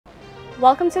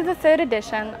Welcome to the third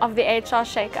edition of the HR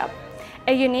ShakeUP,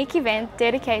 a unique event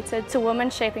dedicated to women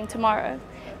shaping tomorrow.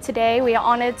 Today we are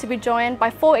honoured to be joined by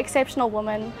 4 exceptional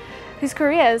women whose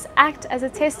careers act as a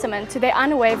testament to their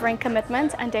unwavering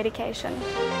commitment and dedication.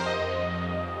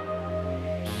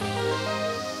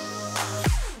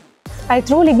 I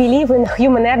truly believe in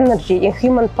human energy, in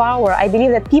human power. I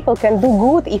believe that people can do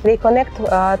good if they connect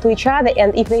to each other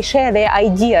and if they share their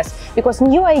ideas. Because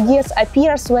new ideas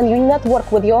appears when you network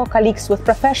with your colleagues, with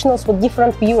professionals with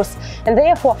different views. And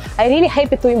therefore, I'm really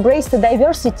happy to embrace the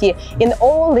diversity in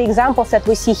all the examples that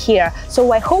we see here.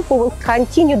 So I hope we will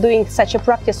continue doing such a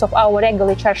practice of our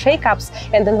regular HR shake-ups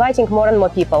and inviting more and more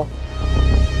people.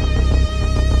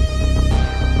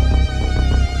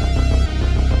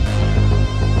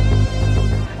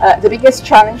 The biggest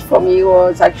challenge for me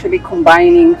was actually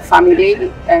combining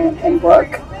family and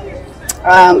work,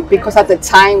 because at the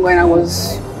time when I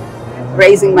was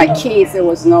raising my kids, there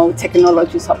was no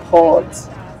technology support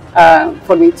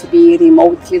for me to be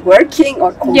remotely working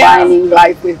or combining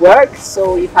life with work.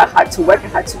 So if I had to work, I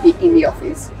had to be in the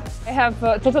office. I have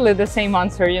totally the same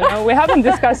answer, you know. We haven't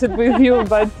discussed it with you,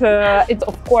 but it's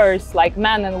of course, like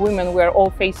men and women, we're all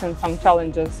facing some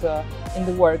challenges in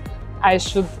the work. I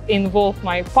should involve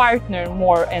my partner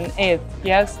more in it,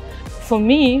 yes. For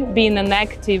me, being an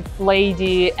active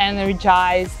lady,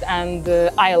 energized, and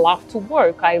I love to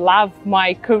work, I love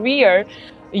my career.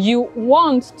 You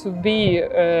want to be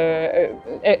a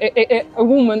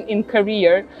woman in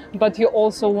career, but you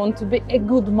also want to be a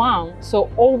good mom. So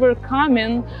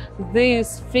overcoming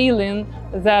this feeling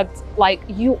that like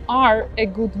you are a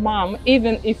good mom,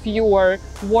 even if you are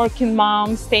working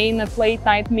mom, staying at late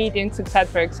night meetings,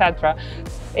 etc., etc.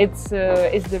 It's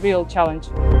the real challenge.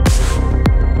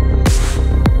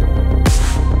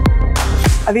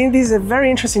 I think this is a very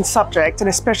interesting subject, and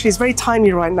especially it's very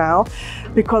timely right now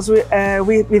because with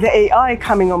the AI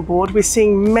coming on board, we're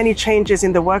seeing many changes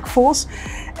in the workforce,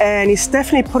 and it's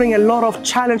definitely putting a lot of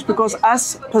challenge because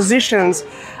as positions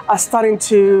are starting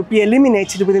to be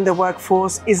eliminated within the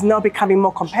workforce, is now becoming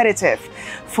more competitive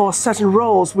for certain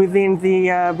roles within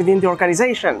the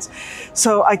organizations.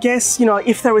 So I guess, you know,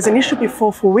 if there was an issue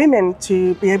before for women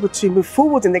to be able to move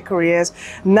forward in their careers,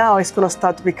 now it's going to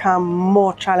start to become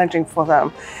more challenging for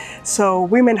them. So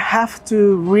women have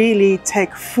to really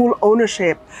take full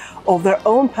ownership of their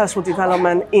own personal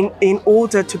development in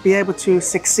order to be able to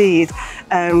succeed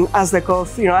as they go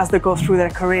through their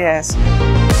careers.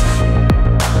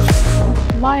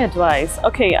 My advice,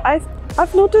 okay,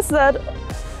 I've noticed that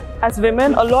as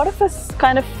women, a lot of us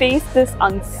kind of face this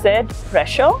unsaid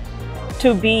pressure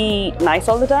to be nice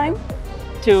all the time,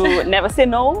 to never say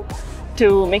no,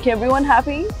 to make everyone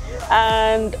happy.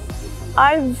 And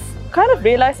I've kind of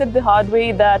realized it the hard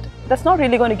way that that's not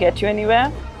really going to get you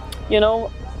anywhere. You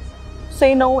know,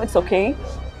 say no, it's okay.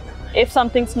 If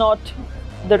something's not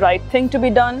the right thing to be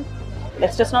done,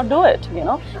 let's just not do it, you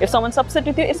know. If someone's upset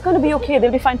with you, it's going to be okay,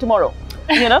 they'll be fine tomorrow,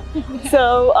 you know.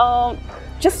 So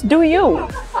just do you.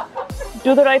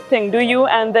 Do the right thing, do you,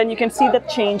 and then you can see that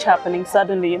change happening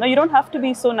suddenly. You know, you don't have to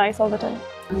be so nice all the time.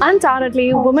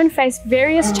 Undoubtedly, women face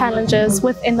various challenges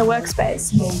within the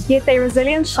workspace, yet their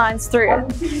resilience shines through.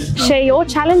 Share your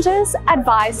challenges,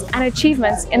 advice, and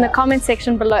achievements in the comment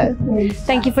section below.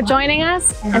 Thank you for joining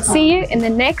us, and see you in the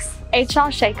next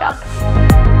HR ShakeUp.